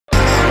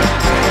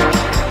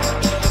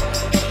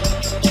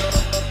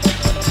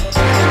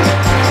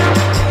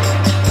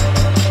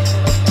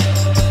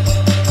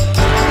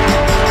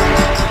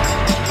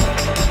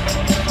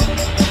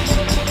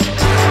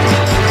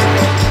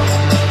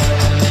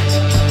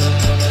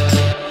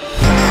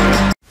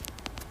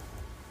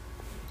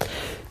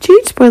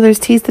Spoilers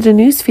teased that a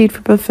news feed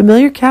from a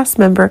familiar cast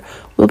member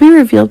will be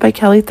revealed by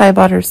Kelly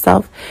Thiebaud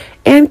herself,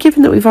 and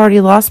given that we've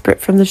already lost Britt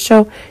from the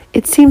show,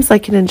 it seems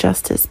like an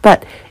injustice,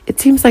 but it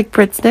seems like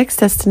Britt's next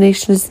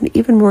destination is an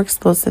even more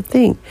explosive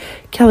thing.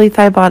 Kelly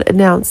Thiebaud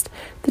announced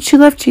that she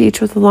left GH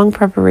with a long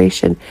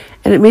preparation,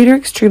 and it made her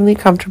extremely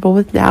comfortable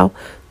with now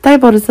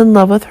Thiebaud is in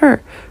love with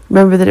her.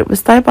 Remember that it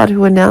was Thiebaud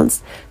who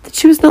announced that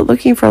she was not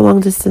looking for a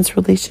long-distance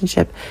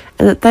relationship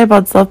and that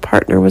Thiebaud's love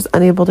partner was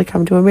unable to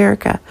come to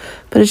America.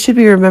 But it should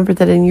be remembered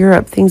that in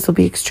Europe, things will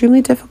be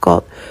extremely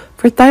difficult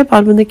for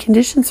Thiebaud when the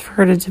conditions for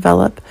her to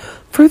develop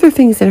further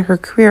things in her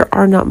career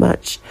are not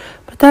much.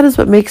 But that is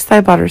what makes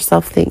Thiebaud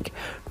herself think.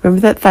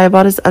 Remember that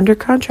Thiebaud is under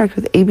contract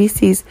with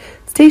ABC's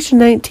Station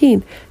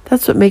 19.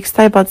 That's what makes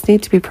Thiebaud's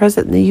need to be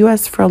present in the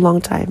U.S. for a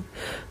long time.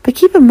 But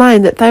keep in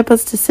mind that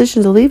Thiebaud's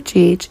decision to leave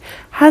GH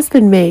has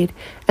been made,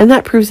 and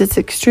that proves it's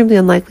extremely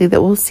unlikely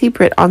that we'll see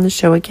Britt on the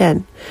show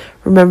again.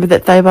 Remember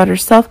that Thiebaud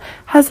herself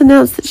has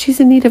announced that she's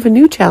in need of a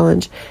new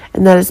challenge,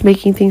 and that is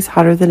making things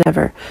hotter than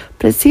ever.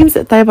 But it seems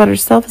that Thiebaud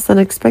herself has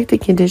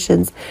unexpected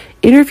conditions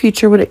in her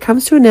future when it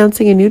comes to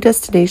announcing a new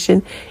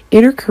destination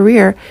in her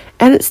career,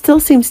 and it still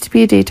seems to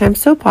be a daytime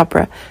soap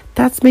opera.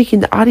 That's making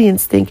the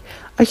audience think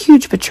a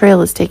huge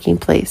betrayal is taking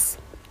place.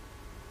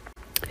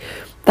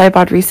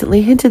 Thiebaud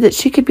recently hinted that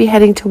she could be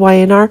heading to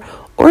YNR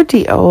or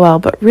DOOL,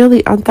 but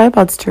really, on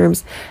Thiebaud's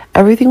terms,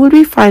 everything would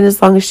be fine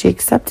as long as she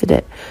accepted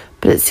it.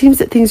 But it seems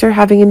that things are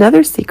having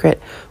another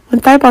secret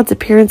when Thiebaud's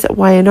appearance at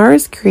YNR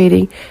is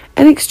creating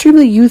an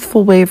extremely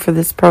youthful wave for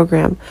this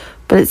program.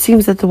 But it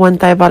seems that the one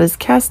Thiebaud is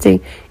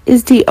casting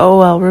is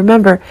DOOL.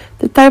 Remember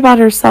that Thiebaud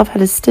herself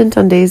had a stint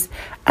on days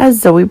as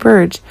Zoe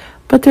Burge.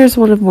 But there's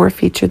one more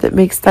feature that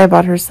makes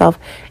Thiebaud herself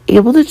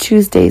able to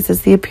choose days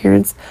as the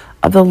appearance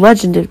of the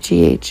legend of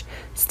GH.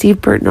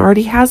 Steve Burton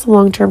already has a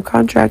long-term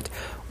contract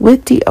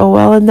with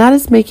DOL, and that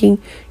is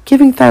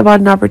giving Thiebaud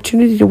an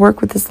opportunity to work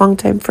with his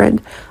longtime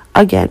friend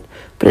again.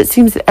 But it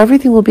seems that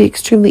everything will be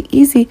extremely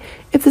easy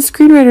if the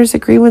screenwriters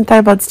agree when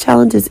Thiebaud's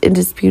talent is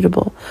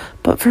indisputable.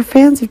 But for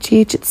fans of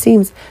GH, it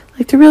seems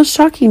like the real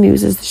shocking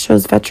news is the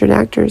show's veteran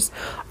actors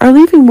are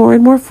leaving more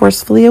and more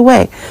forcefully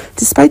away.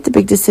 Despite the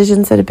big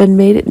decisions that have been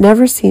made, it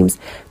never seems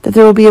that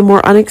there will be a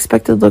more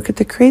unexpected look at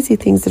the crazy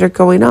things that are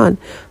going on.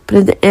 But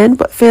in the end,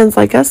 what fans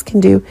like us can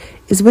do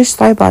is wish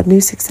Thiebaud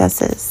new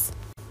successes.